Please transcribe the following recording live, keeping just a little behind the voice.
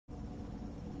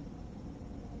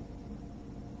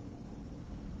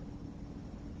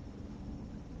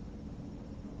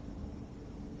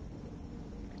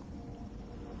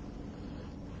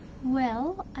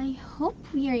Well, I hope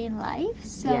we are in live.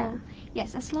 So, Yeah.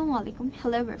 yes, Assalamualaikum.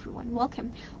 Hello, everyone.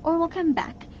 Welcome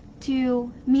back to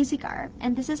Music Hour.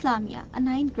 And this is Lamia, a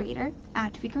ninth grader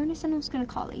at Vikarnasan School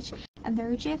College. I'm the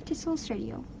RJ of TESOL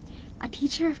Studio, a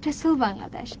teacher of TESOL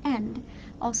Bangladesh, and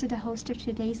also the host of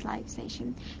today's live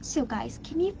session. So, guys,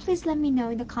 can you please let me know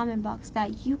in the comment box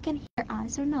that you can hear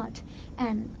us or not?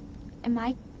 And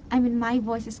my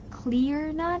voice is clear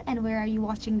or not, and where are you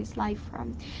watching this live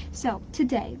from? So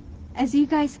today, as you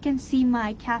guys can see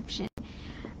my caption,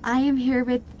 I am here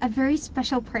with a very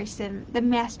special person, the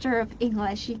master of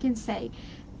English, you can say,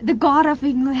 the god of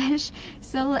English.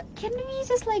 So can you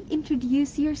just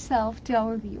introduce yourself to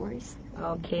our viewers?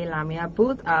 Okay, Lamia,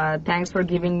 thanks for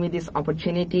giving me this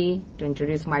opportunity to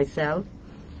introduce myself.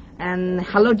 And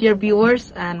hello, dear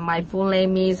viewers, and my full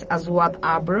name is Azwad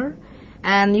Abrar.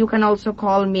 And you can also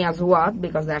call me Azwad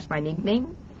because that's my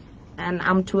nickname. And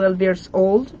I'm 12 years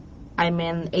old. I'm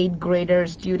an 8th grader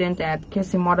student at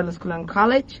KC Model School and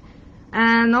College.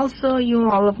 And also,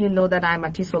 all of you know that I'm a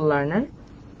TESOL learner.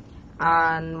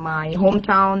 And my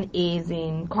hometown is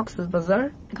in Cox's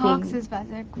Bazar. Cox's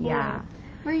Bazar, cool. Yeah.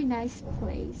 Very nice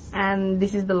place. And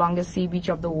this is the longest sea beach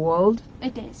of the world.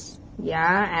 It is.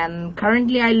 Yeah, and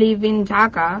currently I live in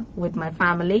Dhaka with my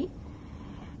family.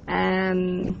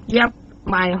 And yep,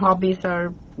 my hobbies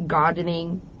are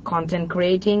gardening, content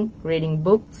creating, reading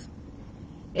books.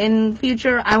 In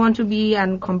future, I want to be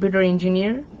a computer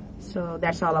engineer. So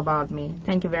that's all about me.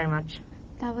 Thank you very much.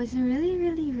 That was a really,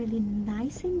 really, really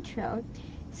nice intro.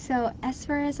 So as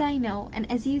far as I know,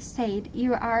 and as you said,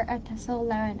 you are a TESOL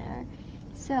learner.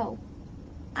 So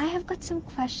I have got some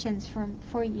questions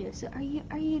for you. So are you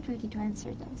ready to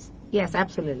answer those? Yes,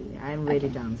 absolutely. I'm ready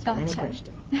to answer any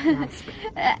question.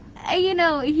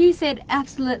 He said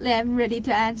absolutely I'm ready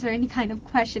to answer any kind of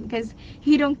question because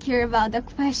he don't care about the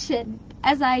question.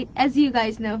 As you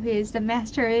guys know, he is the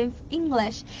master of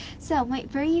English. So my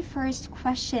very first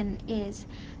question is,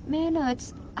 may I know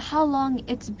how long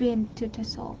it's been to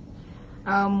TESOL?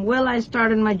 Well, I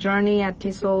started my journey at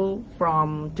TESOL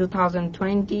from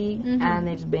 2020, and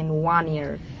it's been 1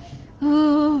 year.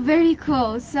 Oh, very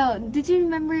cool. So, did you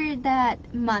remember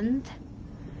that month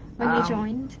when you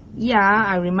joined? Yeah,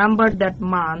 I remember that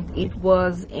month. It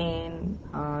was in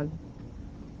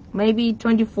maybe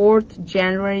 24th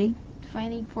January.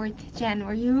 24th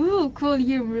January. Ooh, cool.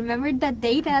 You remembered that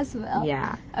date as well?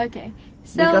 Yeah. Okay.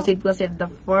 So, because it was at the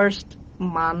first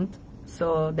month,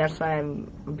 so that's why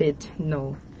I'm a bit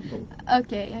no.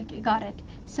 Okay, got it.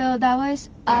 So that was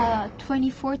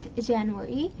 24th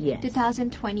January, yes.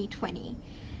 2020.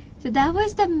 So that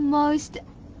was the most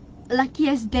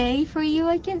luckiest day for you,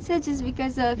 I can say, just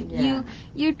because of your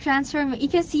you can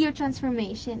see your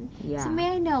transformation. Yeah. So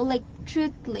may I know,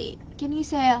 truthfully, can you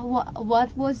say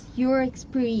what was your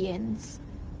experience?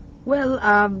 Well,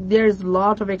 there's a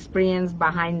lot of experience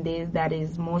behind this. That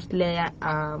is mostly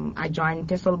I joined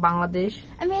TESOL Bangladesh.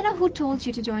 I mean, who told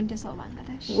you to join TESOL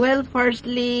Bangladesh? Well,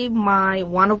 firstly,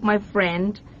 one of my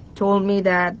friend told me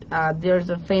that there's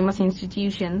a famous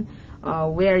institution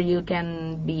where you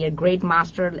can be a great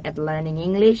master at learning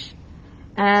English.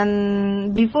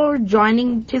 And before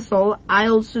joining TESOL, I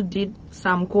also did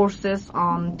some courses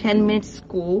on 10-minute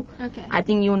school. Okay. I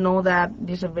think you know that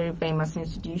this is a very famous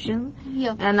institution.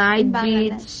 Yeah, and I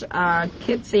did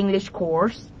kids English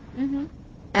course.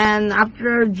 And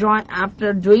after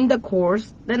doing the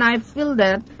course, then I feel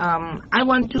that I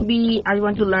want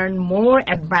to learn more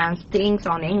advanced things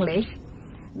on English.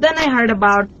 Then I heard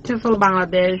about TESOL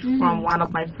Bangladesh from one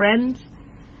of my friends.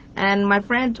 And my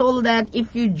friend told that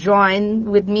if you join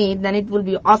with me, then it will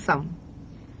be awesome.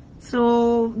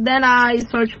 So then I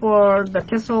searched for the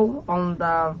TESOL on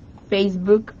the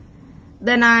Facebook.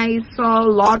 Then I saw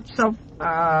lots of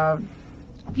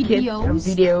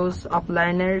videos of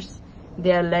learners.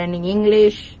 They are learning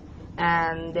English,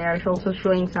 and they are also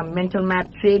showing some mental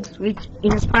math tricks, which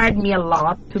inspired me a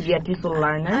lot to be a TESOL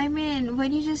learner. I mean,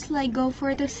 when you just go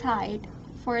for the site,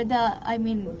 for the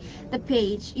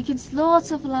page, you can see lots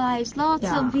of lives, lots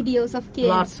of videos of kids.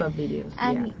 Lots of videos.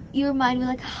 And your mind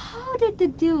will how did they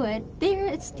do it?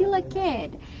 They're still a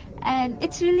kid. And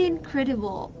it's really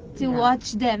incredible to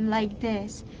watch them like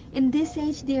this. In this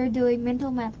age, they're doing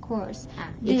mental math course.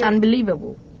 It's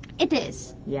unbelievable. It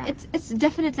is. Yeah. It's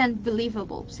definitely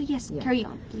unbelievable. So yes, carry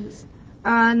on, please.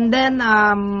 And then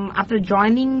after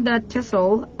joining the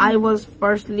TESOL, I was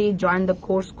firstly joined the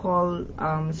course called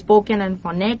Spoken and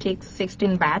Phonetics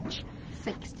 16 batch.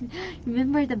 16.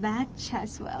 Remember the batch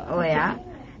as well. Oh, okay. Yeah.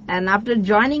 And after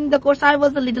joining the course, I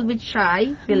was a little bit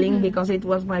shy feeling because it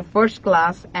was my first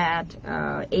class at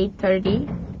 8:30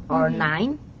 or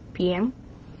 9 p.m.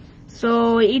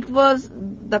 So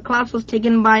the class was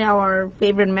taken by our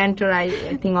favorite mentor.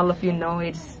 I think all of you know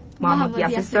it's Muhammad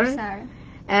Yasir sir.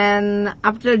 And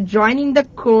after joining the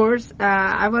course,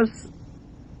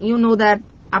 you know that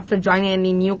after joining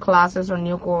any new classes or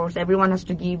new course, everyone has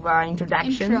to give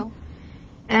introduction. Intro.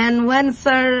 And when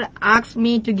sir asked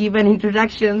me to give an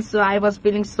introduction, so I was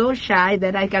feeling so shy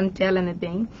that I can't tell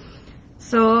anything.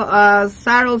 So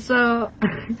sir also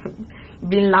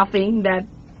been laughing that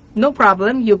no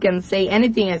problem, you can say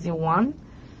anything as you want.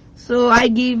 So I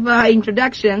give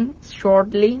introduction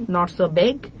shortly, not so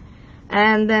big.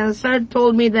 And then sir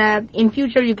told me that in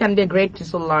future you can be a great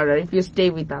TESOL learner if you stay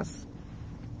with us.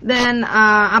 Then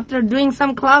after doing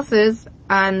some classes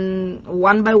and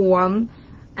one by one,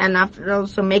 and after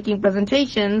also making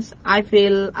presentations, I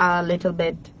feel a little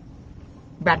bit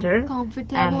better.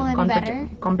 Comfortable and better.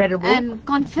 Compatible. And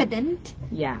confident.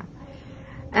 Yeah.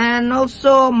 And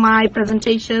also my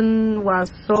presentation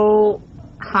was so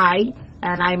high,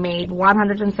 and I made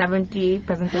 170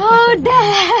 presentations. Oh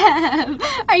damn!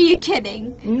 Are you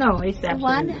kidding? No, it's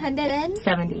absolutely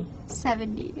 170.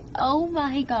 70. Oh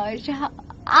my gosh!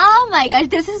 Oh my gosh!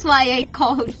 This is why I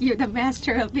called you the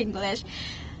master of English.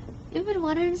 Even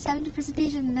 170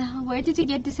 presentation. Now, where did you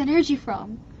get this energy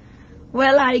from?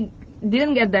 Well, I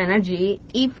didn't get the energy.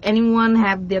 If anyone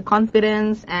have their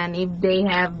confidence, and if they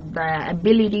have the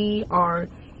ability, or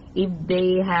if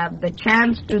they have the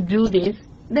chance to do this,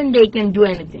 then they can do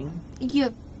anything.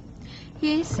 Yep.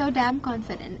 He is so damn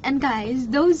confident. And guys,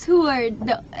 those who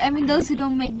those who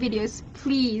don't make videos,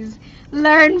 please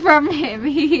learn from him.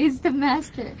 He is the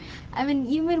master. I mean,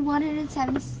 you made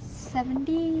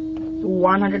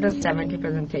 170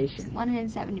 presentations.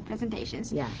 170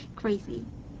 presentations. Yeah. Crazy.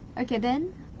 Okay,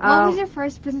 then what was your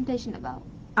first presentation about?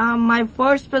 My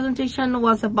first presentation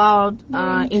was about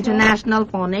international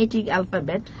phonetic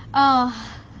alphabet.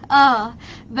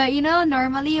 But you know,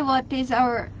 normally what is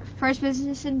our first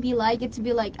presentation be like? It's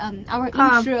be like our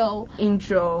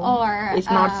intro, or it's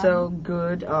not so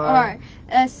good, or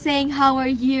saying how are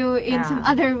you in some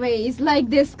other ways, like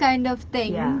this kind of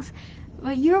things. Yeah.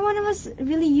 But your one was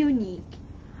really unique.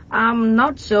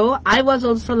 Not so. I was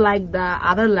also like the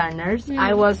other learners.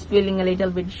 I was feeling a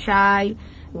little bit shy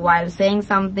while saying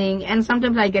something, and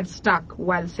sometimes I get stuck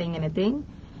while saying anything.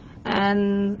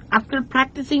 And after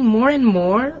practicing more and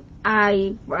more,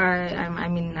 I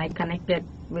connected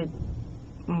with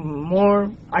more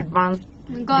advanced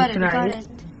dictionaries.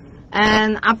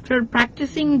 And after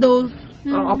practicing those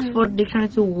Oxford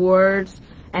Dictionary words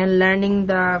and learning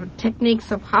the techniques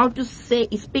of how to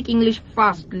speak English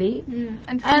fastly,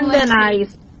 and then I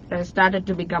started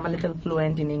to become a little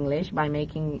fluent in English by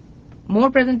making more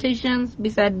presentations.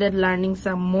 Besides that, learning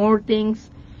some more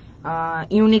things,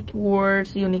 unique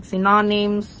words, unique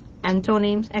synonyms,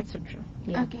 antonyms, etc.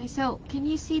 Yeah. Okay, so can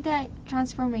you see that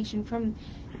transformation from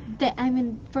that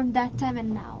time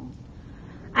and now?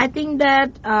 I think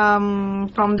that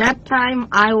from that time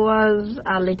I was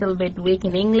a little bit weak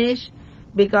in English,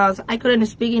 because I couldn't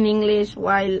speak in English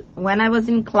when I was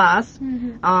in class.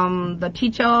 The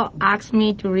teacher asked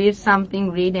me to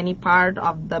read any part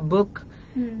of the book,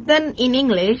 then in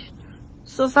English.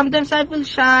 So sometimes I feel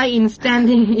shy in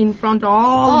standing in front of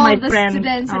all my friends.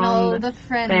 Students and all the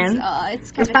friends.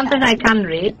 It's kind of sometimes I can't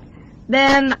read.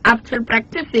 Then after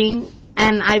practicing,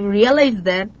 and I realized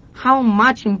that how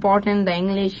much important the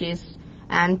English is,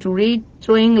 and to read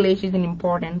through English is an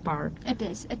important part. It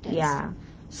is. Yeah.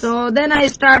 So then I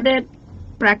started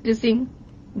practicing.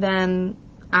 Then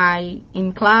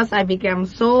in class I became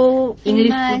so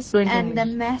English fluent. And the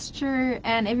master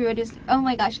and everybody's, oh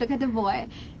my gosh, look at the boy.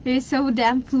 He's so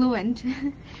damn fluent.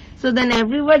 So then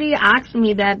everybody asked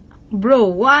me that,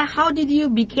 bro, how did you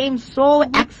become so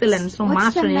excellent, so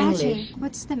master in English?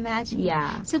 What's the magic?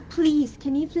 Yeah. So please,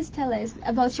 can you please tell us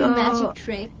about your magic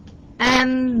trick?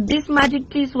 And this magic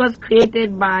trick was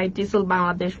created by TESOL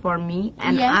Bangladesh for me,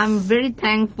 and I'm very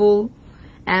thankful,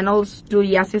 and also to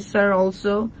Yasir sir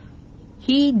also.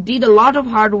 He did a lot of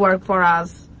hard work for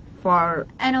us, for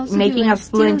making us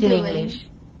fluent in English.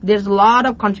 There's a lot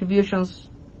of contributions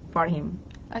for him.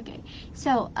 Okay,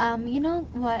 so you know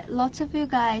what? Lots of you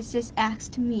guys just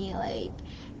asked me, like,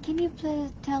 can you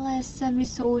please tell us some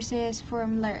resources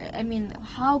from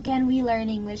how can we learn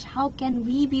English? How can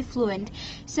we be fluent?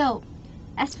 So,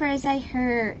 as far as I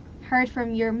heard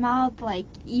from your mouth, like,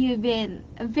 you've been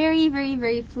very, very,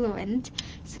 very fluent.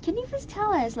 So can you please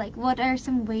tell us, like, what are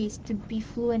some ways to be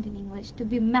fluent in English, to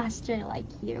be master like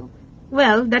you?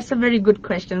 Well, that's a very good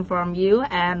question from you,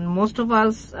 and most of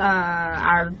us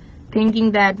are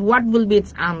thinking that what will be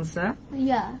its answer.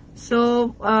 Yeah.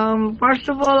 So, first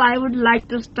of all, I would like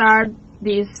to start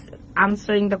this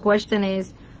answering the question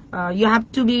is, you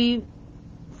have to be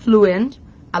fluent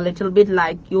a little bit,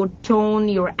 like your tone,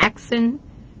 your accent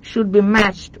should be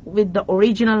matched with the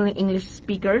original English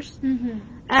speakers.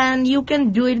 And you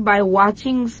can do it by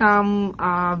watching some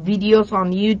videos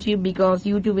on YouTube, because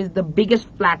YouTube is the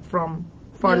biggest platform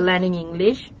for learning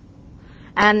English.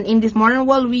 And in this modern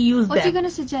world, we use What that. are you going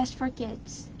to suggest for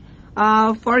kids?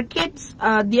 For kids,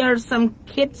 there are some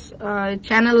kids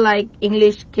channel like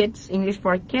English Kids, English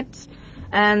for Kids,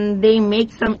 and they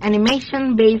make some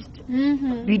animation-based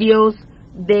videos.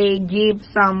 They give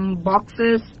some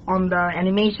boxes on the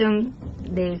animation.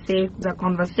 They save the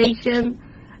conversation,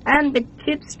 and the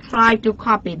kids try to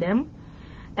copy them.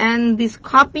 And this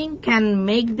copying can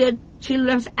make the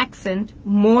children's accent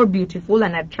more beautiful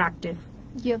and attractive.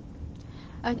 Yep.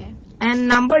 Okay. And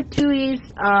number 2 is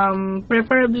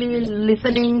preferably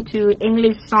listening to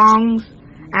English songs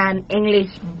and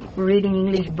reading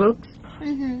English books.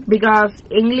 Because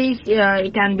English,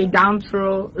 it can be done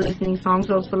through listening songs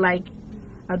also, like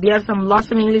there are some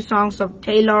lots of English songs of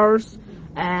Taylor's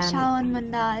and Shawn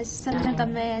Mendes, Selena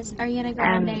Gomez, Ariana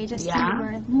Grande, Justin yeah.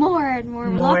 Bieber, more and more,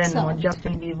 more lots and more of.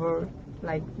 Justin Bieber,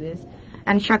 like this.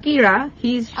 And Shakira,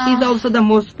 she's also the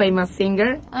most famous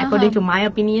singer, according to my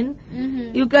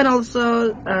opinion. You can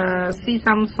also see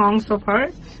some songs of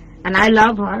her, and I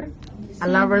love her. I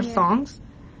love her songs.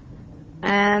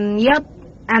 And yep,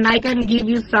 and I can give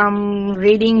you some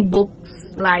reading books,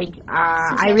 like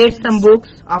I read some books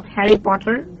of Harry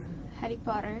Potter. Harry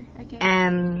Potter, okay.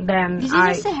 And then Did you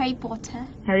just say Harry Potter?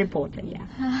 Harry Potter, yeah.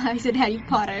 I said Harry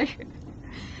Potter.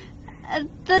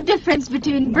 The difference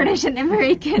between British and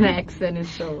American. The accent is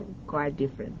so quite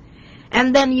different.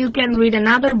 And then you can read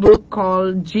another book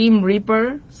called Jim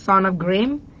Reaper, Son of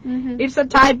Grimm. It's a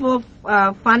type of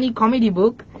funny comedy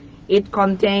book. It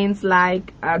contains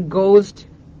like a ghost,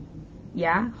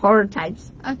 horror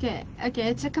types. Okay,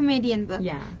 it's a comedian book.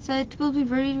 Yeah. So it will be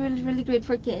really, really, really great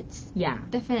for kids. Yeah.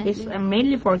 Definitely. It's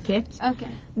mainly for kids. Okay.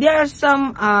 There are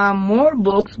some more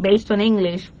books based on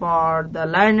English for the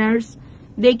learners.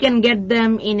 They can get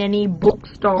them in any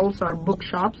bookstores or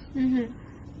bookshops.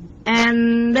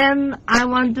 And then I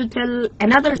want to tell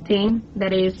another thing,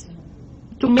 that is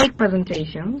to make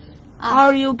presentations.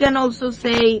 Or you can also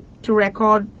say to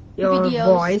record your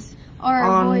voice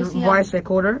on voice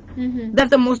recorder. That's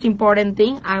the most important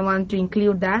thing. I want to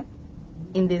include that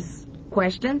in this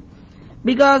question,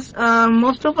 because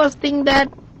most of us think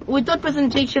that without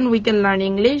presentation we can learn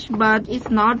English, but it's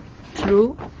not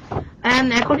true.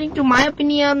 And according to my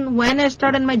opinion, when I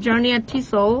started my journey at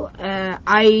TESOL,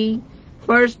 I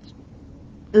first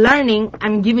learning,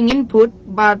 I'm giving input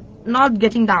but not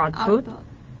getting the output.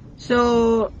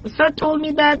 So sir told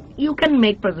me that you can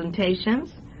make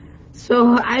presentations.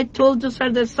 So I told to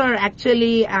sir that, sir,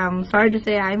 actually, sorry to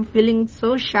say, I'm feeling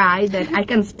so shy that I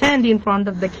can stand in front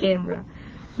of the camera.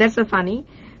 That's so funny.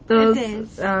 So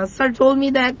sir told me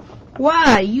that,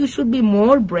 why? You should be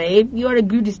more brave. You are a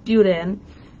good student.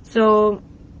 So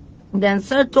then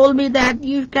sir told me that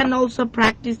you can also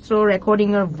practice through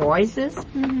recording your voices,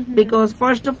 because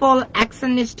first of all,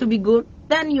 accent needs to be good.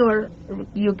 Then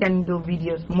you can do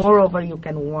videos. Moreover, you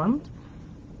can want.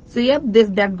 So yep,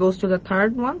 that goes to the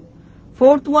third one.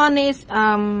 Fourth one is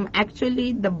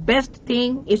actually the best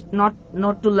thing is not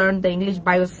to learn the English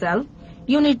by yourself.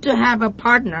 You need to have a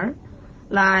partner.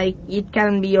 Like it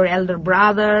can be your elder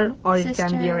brother, or it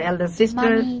can be your elder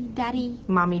sister,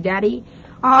 mommy, daddy,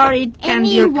 or it can be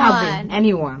your cousin,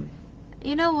 anyone.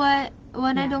 You know what?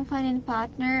 When I don't find any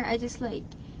partner, I just like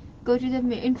go to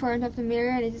in front of the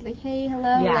mirror and I just like, hey,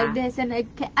 hello, like this, and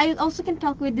I also can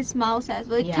talk with this mouse as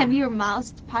well. It can be your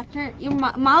mouse partner. Your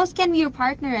mouse can be your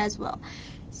partner as well.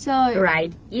 So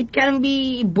right, it can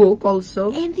be book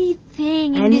also.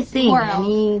 Anything in this world.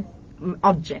 Any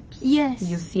objects. Yes.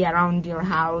 You see around your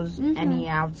house, any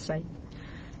outside.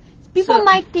 People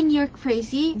might think you're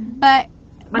crazy, but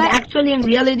actually in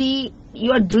reality,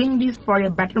 you are doing this for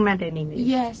your betterment in English.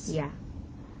 Yes. Yeah.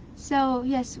 So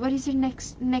yes, what is your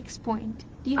next point?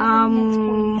 Do you have any next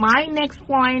point? My next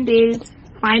point is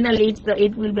finally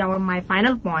it will be my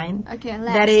final point. Okay.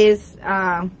 That is,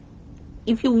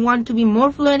 if you want to be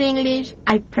more fluent in English,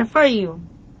 I prefer you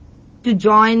to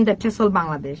join the TESOL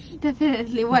Bangladesh.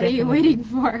 Definitely. What are you waiting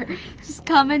for? Just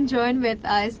come and join with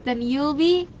us. Then you'll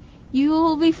be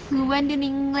fluent in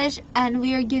English, and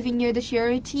we are giving you the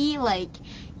surety, like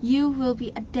you will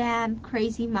be a damn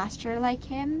crazy master like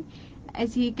him.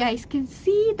 As you guys can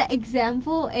see, the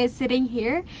example is sitting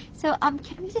here. So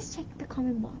can we just check the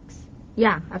comment box?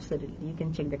 Yeah, absolutely. You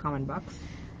can check the comment box.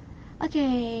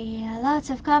 Okay, lots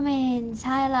of comments.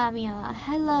 Hi Lamia.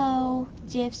 Hello.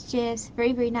 GIFs.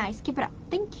 Very, very nice. Keep it up.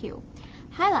 Thank you.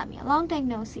 Hi Lamia, long time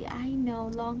no see. I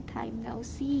know, long time no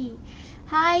see.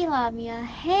 Hi Lamia.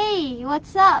 Hey,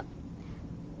 what's up?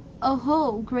 Oh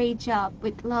ho, great job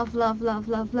with love, love, love,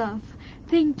 love, love.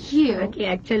 Thank you. Okay,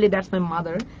 actually that's my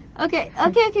mother. Okay,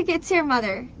 it's your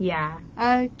mother. Yeah.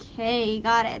 Okay,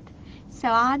 got it. So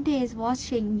Auntie is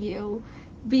watching you.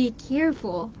 Be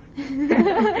careful.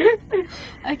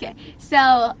 Okay,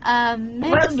 so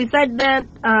next. Well, besides that,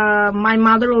 my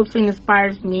mother also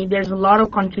inspires me. There's a lot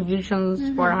of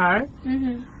contributions for her.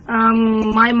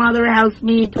 My mother helps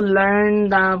me to learn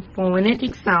the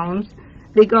phonetic sounds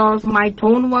because my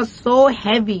tone was so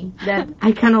heavy that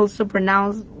I can also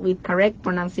pronounce with correct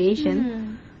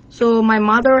pronunciation. So my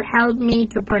mother helped me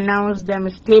to pronounce them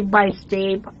step by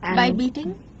step. And By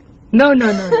beating? No.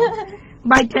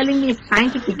 By telling me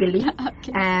scientifically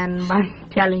and by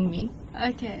telling me.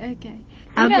 Okay.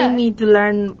 Helping me to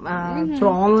learn through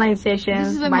online sessions.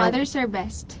 This is why mothers are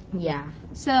best. Yeah.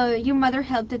 So your mother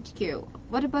helped you.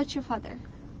 What about your father?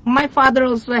 My father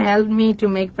also helped me to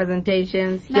make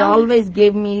presentations. He always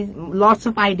gave me lots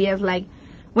of ideas, like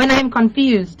when I'm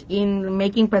confused in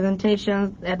making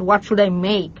presentations, that what should I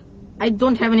make? I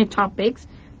don't have any topics,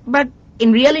 but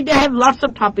in reality I have lots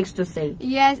of topics to say.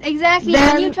 Yes, exactly.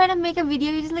 Then, when you try to make a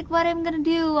video, you're just like, what I'm gonna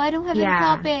do? I don't have any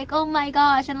topic. Oh my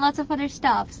gosh, and lots of other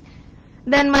stuffs.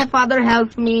 Then my father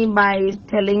helps me by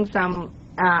telling some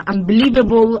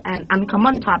unbelievable and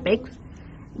uncommon topics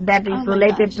that is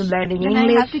related to learning English.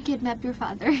 And I have to kidnap your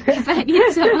father if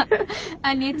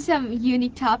I need some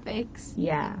unique topics.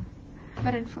 Yeah.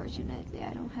 But unfortunately,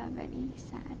 I don't have any.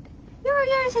 Sad.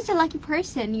 You're such a lucky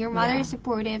person. Your mother is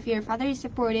supportive. Your father is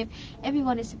supportive.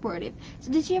 Everyone is supportive.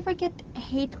 So did you ever get a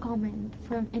hate comment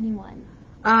from anyone?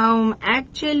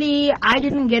 Actually, I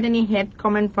didn't get any hate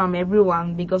comment from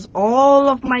everyone because all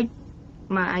of my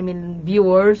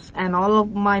viewers and all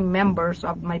of my members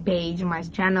of my page, my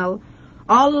channel,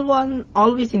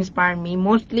 always inspire me.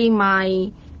 Mostly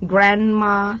my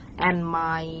grandma and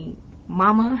my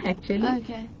mama, actually.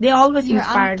 Okay. They always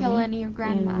inspire me. Your uncle and your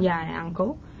grandma. Yeah,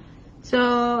 uncle.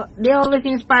 So they always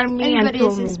inspire me. Everybody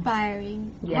is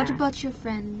inspiring. Yeah. What about your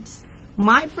friends?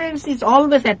 My friends is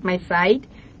always at my side,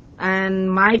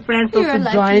 and my friends also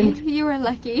joined. You were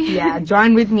lucky. Yeah,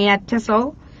 joined with me at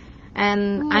TESOL,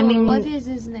 and what is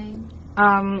his name?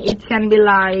 It can be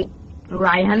like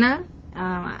Raihana.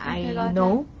 I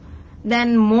know.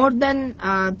 Then more than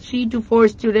 3 to 4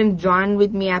 students joined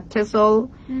with me at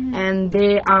TESOL, and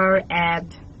they are at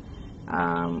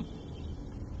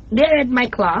they're at my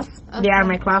class. They are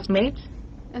my classmates.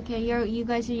 Okay, you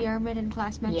guys are your and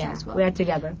classmates as well. We are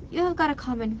together. You have got a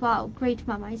comment. Wow, great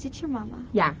mama. Is it your mama?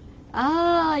 Yeah.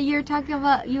 Ah, you was talking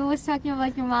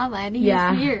about your mama and he's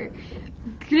here.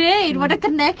 Great, what a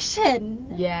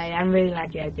connection. Yeah, I'm very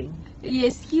lucky, I think.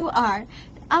 Yes, you are.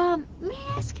 May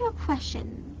I ask you a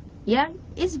question? Yeah.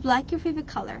 Is black your favorite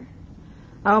color?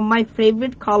 My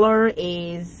favorite color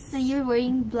is... Now you're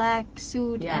wearing black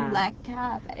suit and black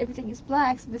cap. Everything is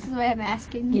black, so this is why I'm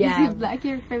asking. Yeah. Is black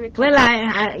your favorite color?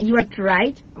 Well, you are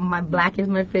right. My black is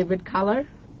my favorite color.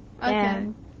 Okay.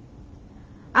 And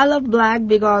I love black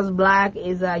because black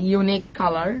is a unique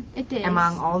color. It is.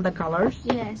 Among all the colors.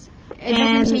 Yes. It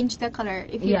doesn't change the color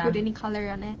if you put any color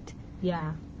on it.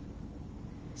 Yeah.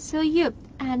 So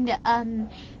and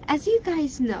as you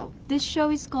guys know, this show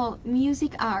is called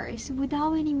Music Hours.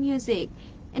 Without any music,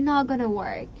 it's not gonna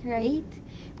work, right?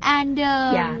 And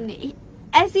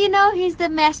as you know, he's the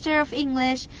master of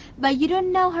English, but you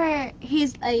don't know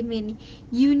his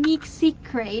unique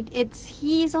secret.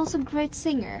 He is also a great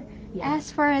singer,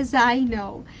 as far as I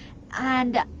know.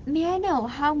 And may I know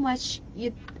how much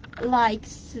you like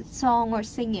song or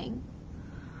singing?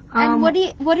 And what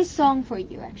is song for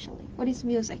you actually? What is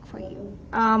music for you?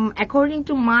 According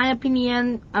to my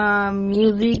opinion,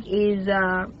 music is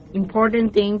an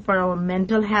important thing for our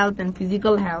mental health and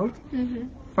physical health,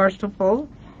 first of all.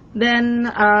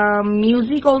 Then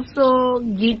music also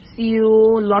gives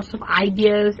you lots of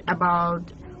ideas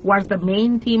about what's the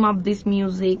main theme of this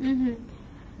music.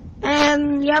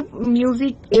 And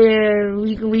music,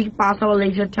 we pass our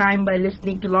leisure time by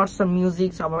listening to lots of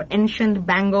music, our ancient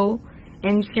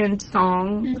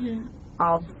song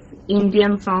of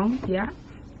Indian song,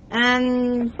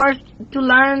 And first, to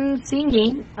learn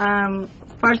singing,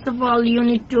 first of all, you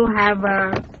need to have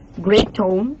a great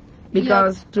tone,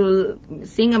 because to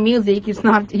sing a music is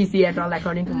not easy at all,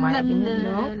 according to my opinion.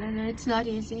 No, it's not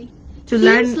easy.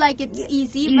 Seems like it's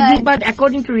easy, but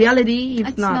according to reality,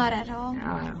 it's not. Not at all.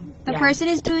 The person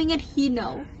is doing it, he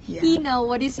know. He know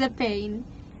what is the pain.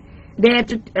 They have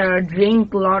to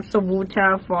drink lots of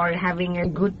water for having a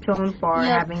good tone, for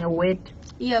having a wet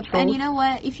Yep, throat. and you know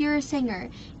what? If you're a singer,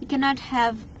 you cannot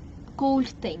have cold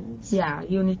things. Yeah,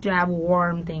 you need to have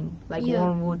warm thing, like Yeah.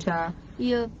 warm water.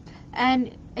 Yep. And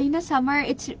summer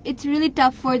it's really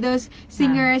tough for those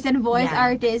singers and voice Yeah.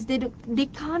 artists. They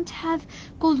can't have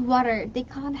cold water. They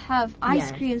can't have ice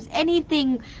Yes. creams. Anything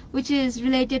which is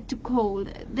related to cold.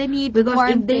 They need Because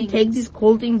warm if they things. take this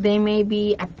cold thing, they may be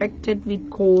affected with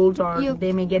cold, or Yep.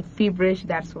 they may get feverish.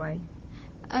 That's why.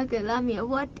 Okay, Lamia,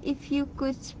 what if you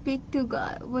could speak to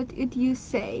God? What would you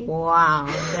say? Wow,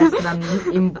 that's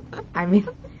I mean,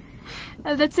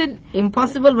 That's an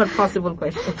impossible but possible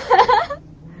question.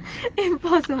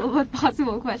 impossible but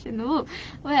possible question. Ooh.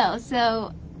 Well,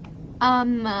 so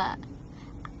I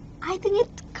think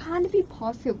it can't be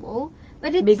possible,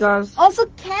 but it Because also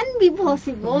can be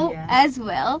possible Yeah. as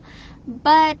well.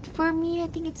 But for me, I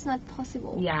think it's not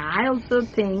possible. yeah, I also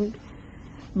think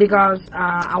because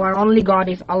our only God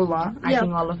is Allah. I Yep.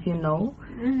 think all of you know.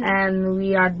 Mhm. And we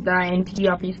are the entity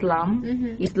of Islam.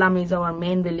 Mhm. Islam is our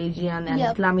main religion, and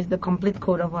Yep. Islam is the complete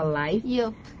code of our life.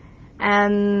 Yep.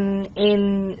 And in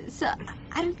So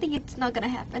I don't think it's not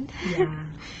gonna happen. yeah,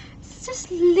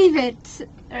 Just leave it,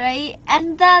 right?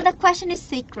 And the question is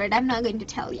secret. I'm not going to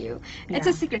tell you. It's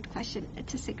a Yeah. secret question.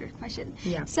 It's a secret question.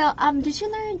 yeah. So did you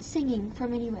learn singing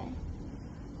from anywhere?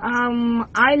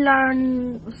 I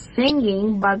learned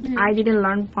singing, but Mhm. I didn't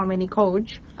learn from any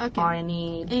coach Okay. or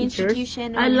any teacher.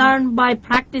 Institution. I or- learned by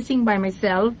practicing by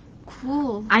myself.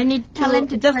 Cool. I need to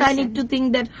Talented I need person. to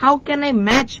think that how can I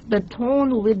match the tone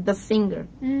with the singer.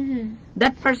 Mm-hmm.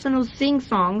 That person who sings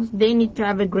songs, they need to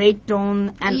have a great tone,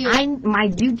 and Yeah. my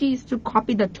duty is to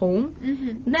copy the tone.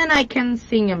 Mm-hmm. Then I can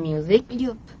sing a music.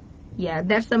 Yup. Yeah,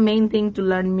 that's the main thing to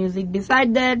learn music.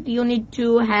 Besides that, you need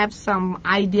to have some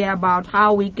idea about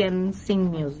how we can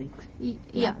sing music.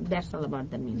 Yep. That's all about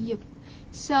the music. Yep.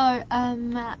 So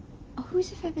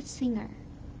who's your favorite singer?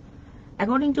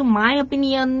 According to my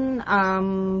opinion,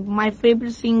 my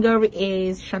favorite singer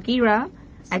is Shakira.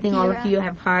 I think all of Shakira. you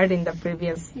have heard in the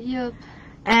previous. Yup.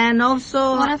 And also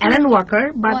One of Alan her-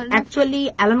 Walker. But one of-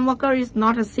 actually, Alan Walker is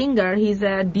not a singer. He's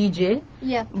a DJ.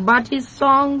 Yep. But his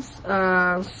song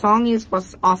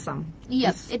was awesome. Yep.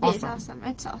 It's It is awesome.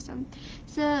 It's awesome.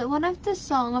 So one of the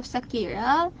song of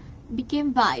Shakira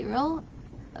became viral,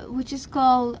 which is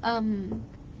called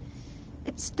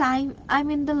It's Time. I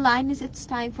mean, the line is It's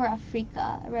Time for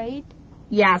Africa, right?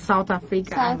 Yeah, South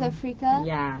Africa. South Africa.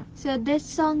 Yeah. So this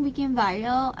song became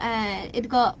viral and it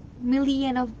got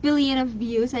billion of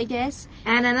views, I guess.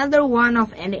 And another one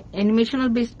of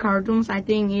animational based cartoons, I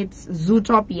think it's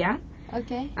Zootopia.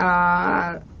 Okay.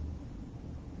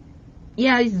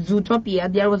 Yeah, it's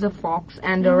Zootopia. There was a fox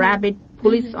and a Mhm. rabbit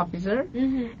police Mhm. officer.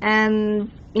 Mhm.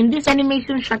 And in this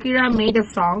animation, Shakira made a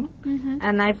song. Mhm.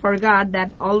 And I forgot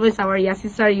that always our Yassi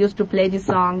sir used to play this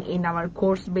song in our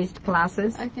course-based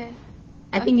classes. Okay.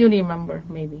 I think you remember,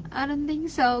 maybe. I don't think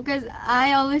so, because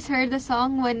I always heard the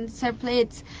song when Sir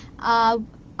played. I'm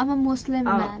a Muslim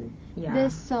Oh, man. Yeah.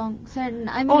 This song, certain.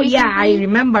 I mean, Oh yeah, I recently-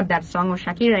 remember that song of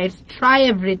Shakira. It's Try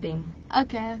Everything.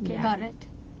 Okay. Yeah. Got it.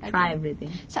 Okay. Try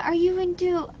Everything. So, are you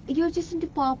into? You're just into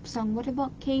pop song. What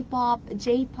about K-pop,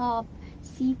 J-pop,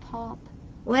 C-pop?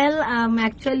 Well,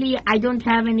 actually, I don't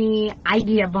have any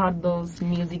idea about those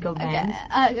musical bands.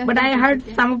 But I heard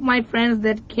some of my friends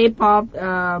that K-pop,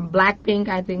 Blackpink,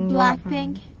 I think.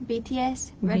 Blackpink,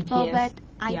 BTS, Red BTS, Velvet,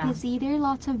 yeah. ITZY. There are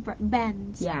lots of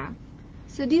bands. Yeah.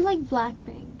 So, do you like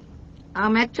Blackpink?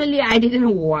 Actually, I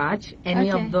didn't watch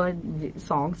any Okay. of the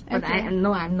songs, but Okay. I'm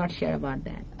not sure about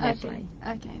that. That's Okay.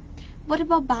 why. Okay. What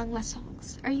about Bangla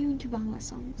songs? Are you into Bangla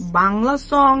songs? Bangla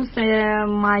songs,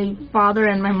 my father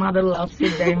and my mother loves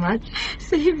it very much.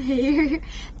 Same here.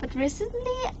 But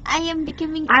recently, I am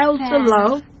becoming. I also fan.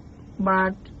 love,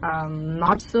 but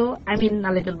not so. I mean,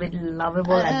 a little bit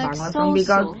lovable at Bangla song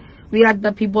because we are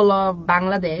the people of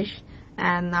Bangladesh,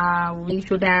 and we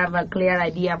should have a clear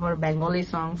idea for Bengali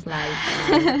songs like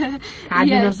Kazi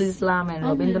Yes. Nazrul Islam and Mhm.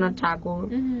 Rabindranath Tagore.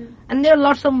 Mhm. And there are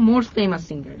lots of more famous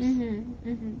singers, Mhm.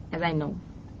 Mhm. as I know.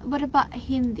 What about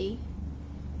Hindi?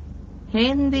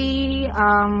 Hindi,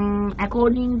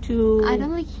 according to... I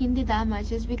don't like Hindi that much,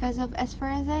 just because of, as far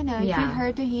as I know, if you Yeah.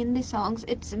 heard the Hindi songs,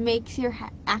 it makes your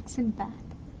accent bad.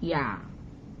 Yeah.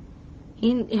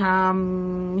 Hindi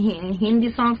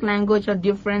songs language are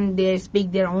different. They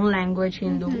speak their own language,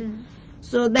 Hindu. Mhm.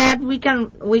 So that we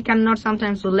cannot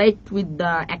sometimes relate with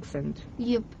the accent.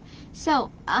 Yep.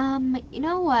 So, you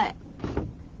know what?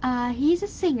 He's a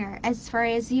singer, as far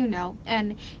as you know,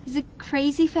 and he's a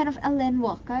crazy fan of Alan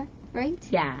Walker, right?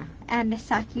 Yeah. And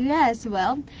Shakira as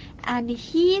well. And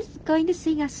he's going to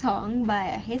sing a song by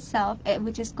himself,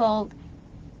 which is called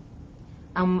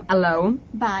Alone.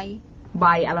 by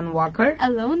by Alan Walker.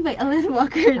 Alone by Alan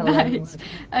Walker. Alan Nice.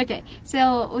 Okay,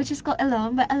 so which is called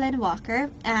Alone by Alan Walker,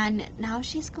 and now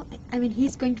he's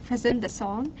going to present the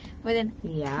song within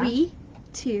Yeah. 3,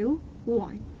 2,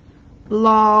 1.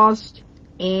 Lost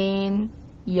in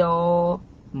your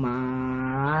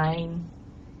mind.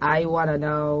 I wanna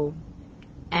know,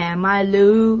 am I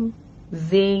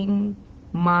losing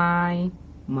my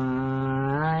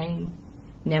mind?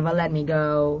 Never let me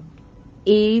go.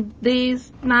 If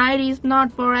this night is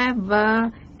not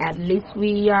forever, at least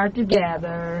we are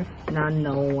together. And I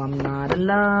know I'm not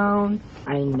alone.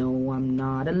 I know I'm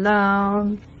not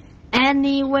alone.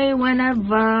 Anyway,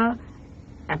 whenever,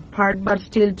 apart but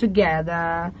still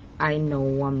together, I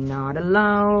know I'm not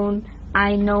alone.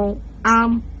 I know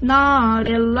I'm not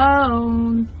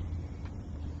alone.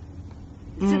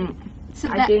 So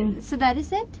I think, so that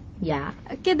is it? yeah.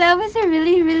 Okay, that was a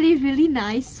really, really, really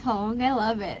nice song. I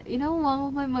love it. You know, one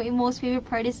of my most favorite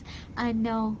part is I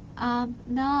know I'm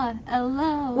not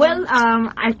alone. Well,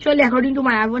 actually, according to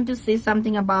I want to say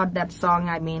something about that song.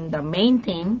 I mean, the main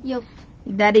thing. Yup.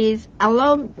 That is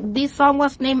Alone. This song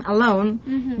was named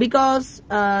Alone because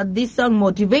this song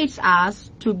motivates us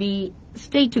to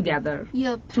stay together,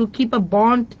 Yup. to keep a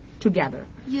bond together.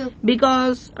 Yup.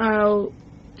 Because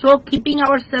through keeping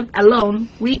ourselves alone,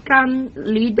 we can't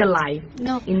lead a life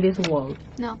No. in this world.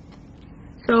 No.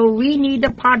 So we need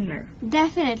a partner.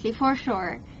 Definitely, for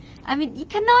sure. I mean, you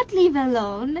cannot live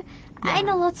alone. I Yeah.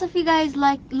 know lots of you guys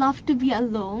love to be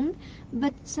alone,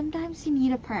 but sometimes you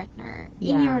need a partner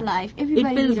in Yeah. your life. It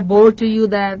Everybody feels needs a bored to you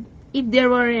that if there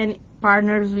were any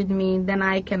partners with me, then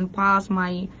I can pass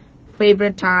my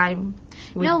favorite time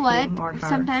with You know what? him or her.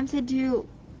 Sometimes I do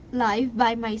live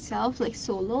by myself, like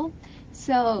solo.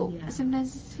 So Yeah.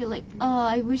 sometimes I feel like, oh,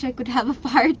 I wish I could have a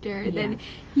partner. Yeah. Then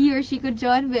he or she could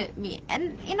join with me.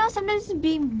 And you know, sometimes it's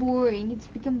being boring. It's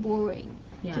become boring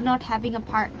Yeah. to not having a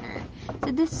partner.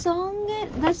 So this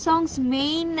song's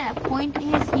main point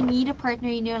is you need a partner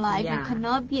in your life. Yeah. You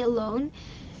cannot be alone.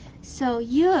 So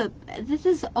yeah, this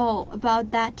is all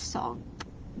about that song.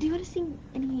 Do you want to sing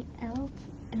any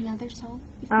other song?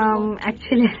 if you want?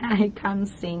 Actually, I can't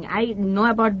sing. I know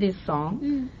about this song.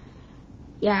 Mm.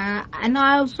 Yeah, and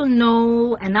I also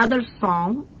know another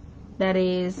song that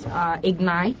is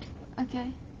Ignite,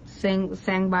 Okay.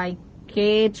 sang by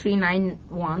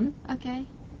K391. Okay.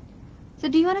 So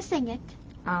do you want to sing it?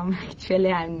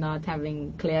 Actually, I'm not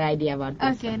having clear idea about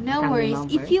this. Okay, song. no Can't worries.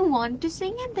 remember. If you want to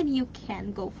sing it, then you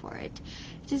can go for it.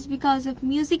 Just because of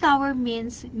music hour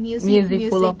means music,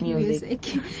 Full of music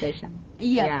session.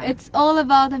 Yeah, Yeah. it's all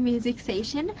about the music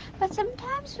station. But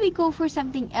sometimes we go for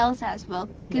something else as well.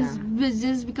 Because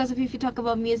just because of if you talk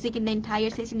about music in the entire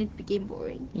session, it became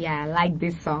boring. Yeah, like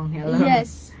this song. Hello.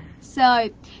 Yes. So,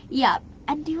 yeah.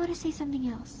 And do you want to say something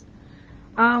else?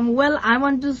 Well, I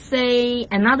want to say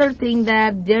another thing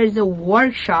that there is a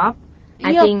workshop.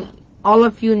 I Yup. think all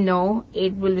of you know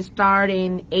it will start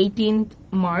in 18th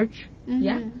March. Mm-hmm.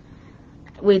 Yeah,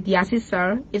 with Yassi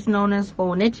sir. It's known as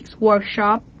phonetics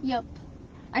workshop. Yep.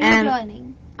 Are you And-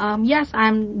 joining? Yes,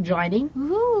 I'm joining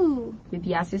Ooh. with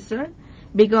Yassi sir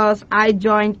because I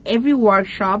joined every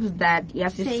workshops that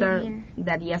Yassi Same sir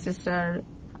here.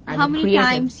 I How mean, many created.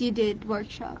 times you did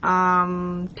workshop?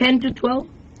 10 to 12.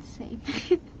 Same.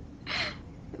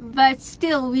 But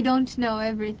still, we don't know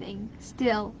everything.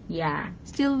 Still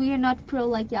we are not pro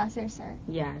like Yasser sir.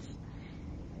 Yes.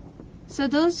 So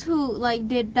those who like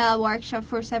did the workshop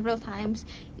for several times,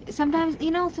 sometimes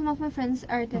some of my friends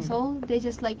are TESOL. They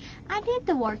just like, I did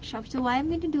the workshop, so why am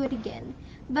I going to do it again?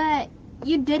 But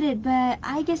you did it, but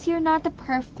I guess you're not the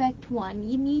perfect one.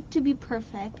 You need to be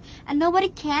perfect, and nobody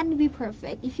can be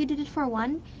perfect. If you did it for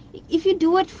one, if you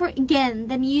do it for again,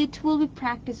 then it will be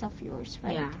practice of yours,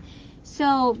 right? Yeah.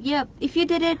 So, yep, if you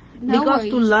did it, no Because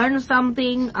worries. to learn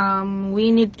something,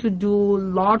 we need to do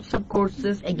lots of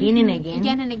courses again and again.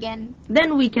 Again and again.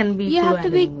 Then we can be You have to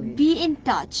fluent in English. be in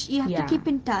touch. You have Yeah. to keep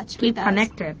in touch Keep with us.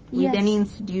 connected with Yes. any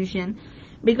institution.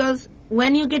 Because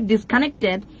when you get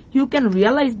disconnected, you can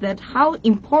realize that how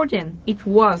important it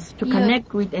was to Yep.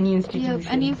 connect with any Yep, institution.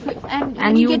 and And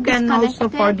when you get can also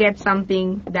disconnected, forget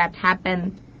something that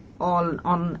happened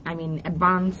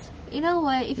advanced. You know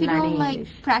what? If you learning don't like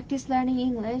English. practice learning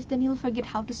English, then you'll forget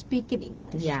how to speak in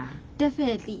English. Yeah.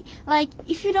 Definitely. Like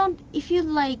if you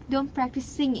don't practice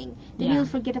singing, then Yeah. you'll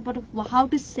forget about how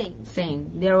to sing.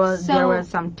 Saying there were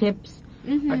some tips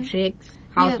or Mm-hmm. tricks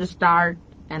how Yep. to start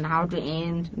and how to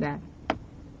end that.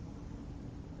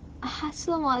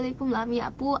 Assalalmualaikum,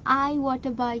 Lamia. What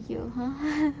about you,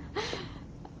 huh?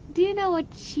 Do you know what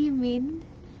she mean?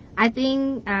 I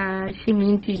think she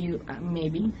mean to you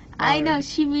maybe. I Or- know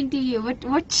she mean to you, but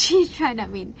what she trying to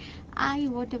mean?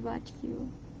 What about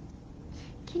you?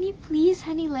 Can you please,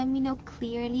 honey, let me know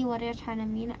clearly what you're trying to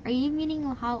mean? Are you meaning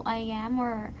how I am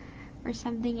or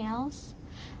something else?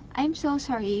 I'm so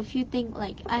sorry if you think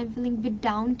like I'm feeling a bit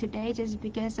down today just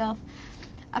because of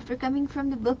after coming from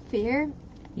the book fair.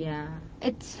 Yeah.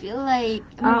 It's feel like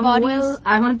my body. Well,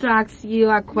 I want to ask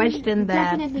you a question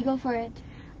that. Definitely go for it.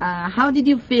 How did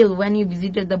you feel when you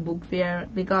visited the book fair?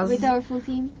 Because With our full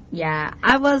team? yeah,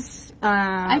 I was.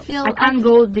 I can't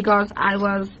go because I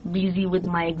was busy with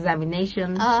my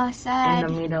examination Sad. in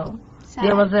the middle. Sad.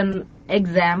 There was an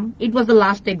exam. It was the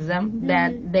last exam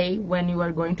that day when you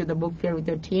were going to the book fair with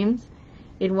your teams.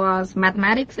 It was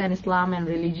mathematics and Islam and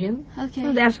religion. Okay.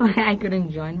 So that's why I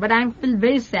couldn't join. But I feel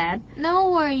very sad.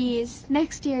 No worries.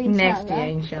 Next year, inshallah. Next year,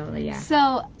 inshallah, yeah.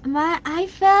 So I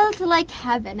felt like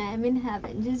heaven. I'm in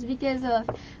heaven just because of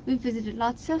we visited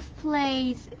lots of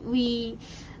places. We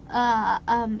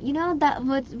that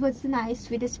what's nice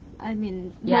sweetest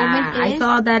moment Yeah, I is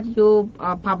saw that you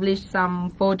published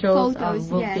some photos of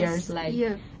book yes. fairs. Like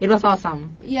Yeah. it was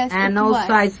awesome. Yes, And it also was.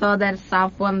 I saw that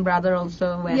Safwan brother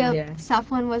also went there.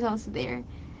 Safwan was also there.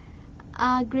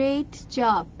 Great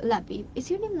job, Labib.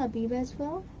 Is your name Labib as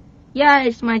well? Yeah,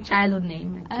 it's my childhood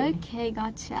name. Actually. Okay,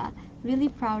 gotcha. Really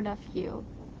proud of you.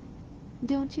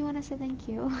 Don't you want to say thank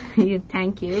you?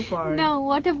 Thank you for. No,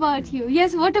 what about you?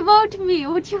 Yes, what about me?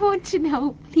 What you want to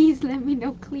know? Please let me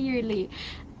know clearly.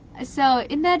 So,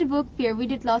 in that book fair, we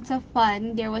did lots of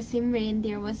fun. There was Simran,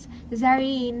 there was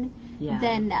Zareen, Yeah.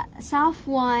 then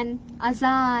Safwan,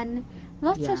 Azan,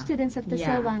 lots Yeah. of students of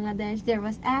TESOL Bangladesh. There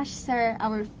was Ash sir,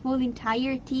 our full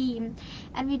entire team,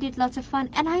 and we did lots of fun.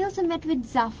 And I also met with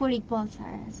Zafar Iqbal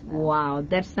sir as well. Wow,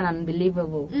 that's an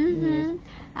unbelievable news.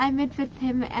 I met with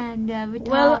him and we talked.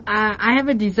 Well, I have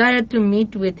a desire to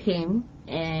meet with him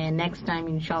next time,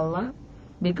 inshallah,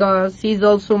 because he's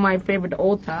also my favorite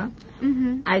author.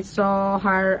 I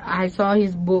saw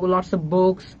his book, lots of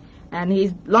books, and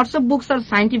lots of books are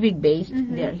scientific based.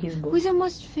 They're his books. Who's your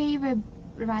most favorite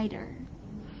writer?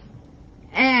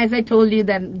 As I told you,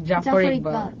 that Jafar Zafar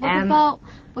Iqbal. Iqbal.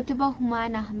 What about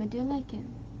Humayun Ahmed? Do you like him?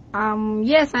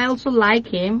 Yes, I also like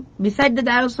him. Besides that,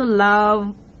 I also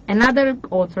love another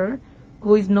author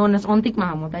who is known as Ontik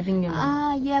Mahmud. I think you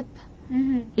know. Yep.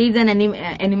 He's an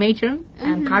animator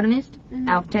and cartoonist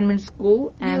of 10 Minute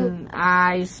School, and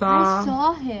I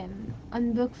saw him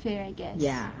on book fair, I guess.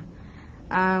 Yeah.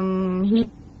 He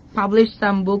published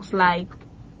some books like,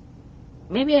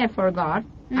 maybe I forgot.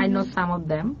 I know some of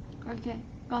them. Okay,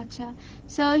 gotcha.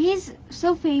 So he's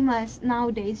so famous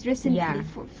nowadays, recently,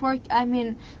 for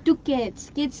to kids.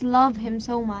 Kids love him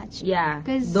so much. Yeah,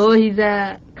 'Cause though he's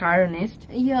a cartoonist.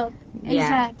 Yep,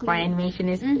 exactly. For animation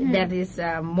that is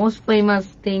most famous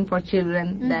thing for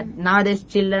children. That nowadays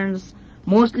children's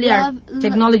mostly are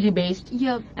technology based.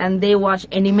 Yep. And they watch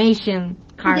animation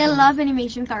cartoons. They love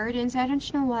animation cartoons. I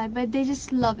don't know why, but they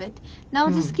just love it. Now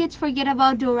these kids forget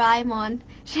about Doraemon,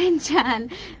 Shin-chan,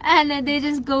 and they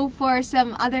just go for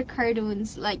some other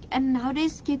cartoons. And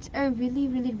nowadays kids are really,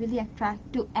 really, really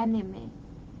attracted to anime.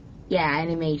 Yeah,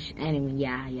 anime.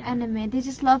 Yeah. Anime. They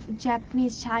just love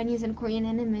Japanese, Chinese, and Korean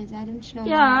animes. I don't know.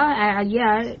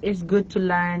 Yeah. It's good to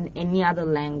learn any other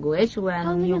language when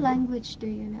How many language do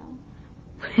you know?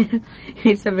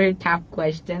 It's a very tough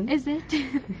question. Is it?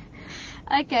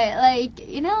 Okay,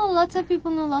 lots of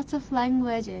people know lots of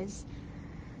languages.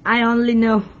 I only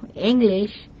know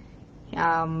English,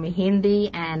 Hindi,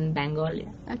 and Bengali.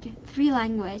 Okay, 3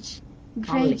 language.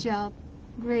 Great job.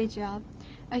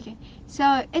 Okay,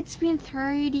 so it's been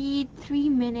 33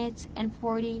 minutes and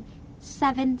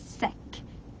 47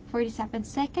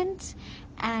 seconds.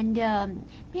 And,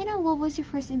 what was your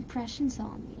first impressions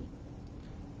on me?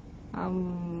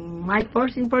 My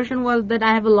first impression was that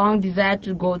I have a long desire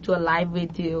to go to a live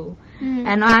with you.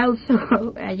 And I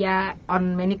also,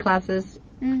 on many classes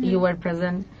you were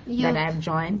present that I have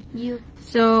joined.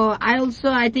 So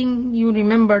I think you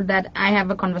remember that I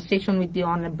have a conversation with you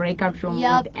on a breakout room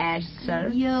with Ash sir.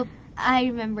 Yep, I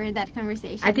remember that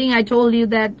conversation. I think I told you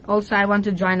that also I want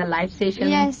to join a live session.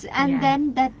 Yes, and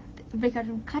then that breakout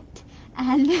room cut.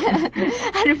 And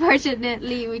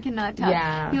unfortunately, we cannot talk.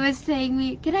 Yeah. He was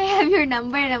saying, can I have your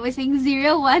number? And I was saying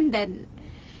 01, then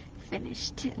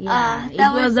finished. Yeah, it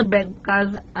was the break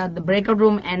because the breakout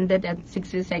room ended at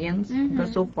 60 seconds. It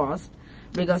was so fast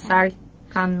because sir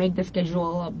can't make the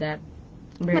schedule of that.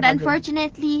 But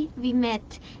unfortunately, we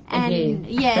met. And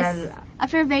again,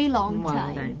 after a very long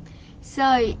time. So,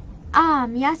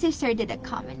 Yasir sir did a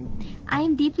comment. I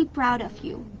am deeply proud of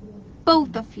you.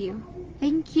 Both of you.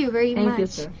 Thank you very much. Thank you,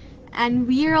 sir. And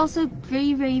we are also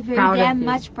very, very, very damn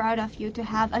much proud of you to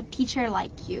have a teacher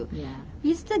like you. Yeah.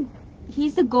 He's the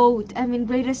he's the GOAT. I mean,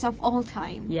 greatest of all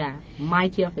time. Yeah,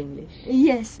 mighty of English.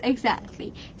 Yes,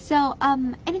 exactly. So,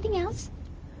 anything else?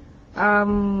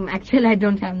 Actually, I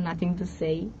don't have nothing to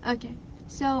say. Okay.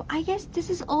 So, I guess this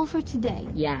is all for today.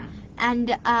 Yeah. And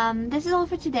this is all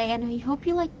for today. And I hope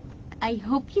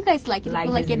you guys like it. If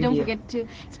you like it, don't forget to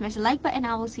smash the like button.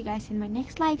 I will see you guys in my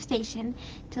next live station.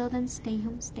 Till then, stay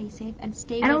home, stay safe, and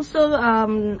stay. And also,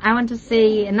 I want to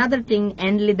say another thing,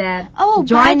 Endly, that by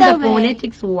join the the way,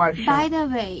 phonetics workshop. By the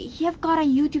way, you have got a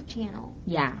YouTube channel.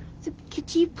 Yeah. So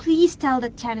could you please tell the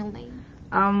channel name?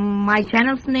 My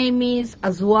channel's name is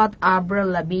Azwad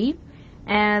Abrar,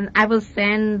 and I will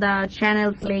send the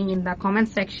channel's link in the comment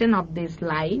section of this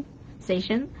live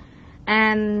session.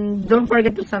 And don't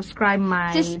forget to subscribe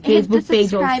my Just Facebook hit the page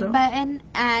subscribe also. button,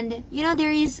 and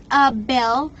there is a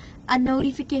bell, a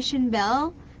notification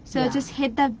bell. So just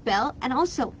hit that bell, and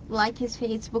also like his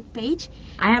Facebook page.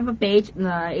 I have a page.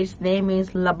 Its name is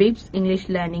Labib's English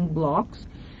Learning Blogs,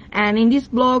 and in these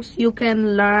blogs you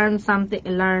can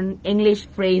learn English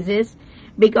phrases,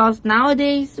 because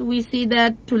nowadays we see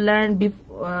that to learn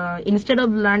instead of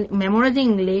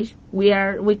memorizing English,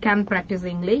 we can practice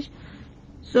English.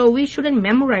 So we shouldn't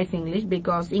memorize English,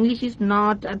 because English is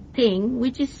not a thing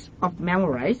which is of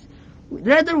memorize.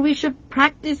 Rather, we should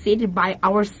practice it by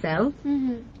ourselves.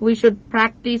 We should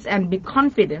practice and be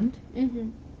confident.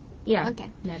 Yeah. Okay.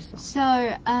 That's all. So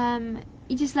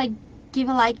you just give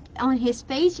a like on his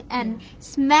page and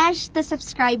smash the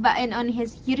subscribe button on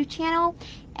his YouTube channel.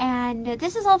 And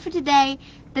this is all for today.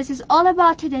 This is all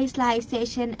about today's live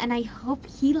session, and I hope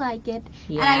he liked it.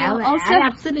 Yeah, and I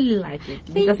absolutely like it,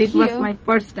 because it was my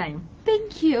first time.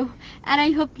 Thank you. And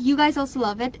I hope you guys also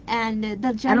love it. And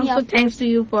the journey. And also thanks to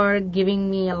you for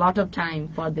giving me a lot of time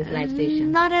for this live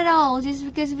session. Not at all, just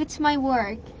because it's my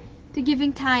work to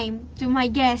giving time to my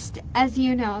guest, as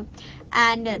you know.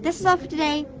 And this is all for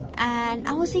today. And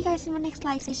I will see you guys in my next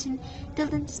live session. Till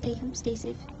then, stay home, stay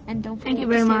safe, and don't forget Thank you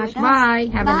very to stay much. with us. Bye.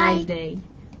 Have a Bye. nice day.